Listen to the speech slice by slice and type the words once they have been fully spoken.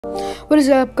What is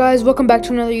up, guys? Welcome back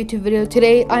to another YouTube video.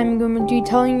 Today I'm going to be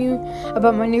telling you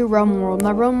about my new realm world. My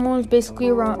realm world is basically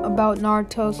about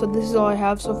Naruto, so this is all I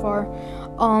have so far.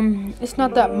 It's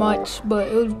not that much, but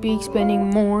it will be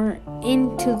expanding more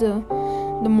into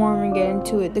the more we get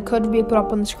into it. The code will be put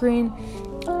up on the screen.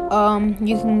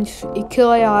 You can kill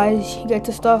AIs, you get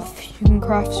to stuff, you can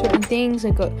craft certain things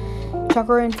like a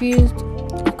chakra infused,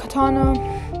 a katana.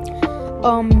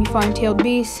 You find tailed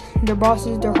beasts. They're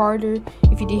bosses, they're harder.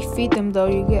 If you defeat them though,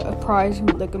 you get a prize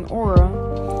like an aura,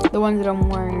 the ones that I'm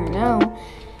wearing right now.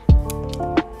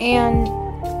 And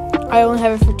I only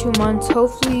have it for 2 months.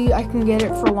 Hopefully I can get it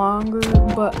for longer,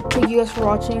 but thank you guys for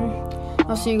watching.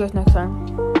 I'll see you guys next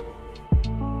time.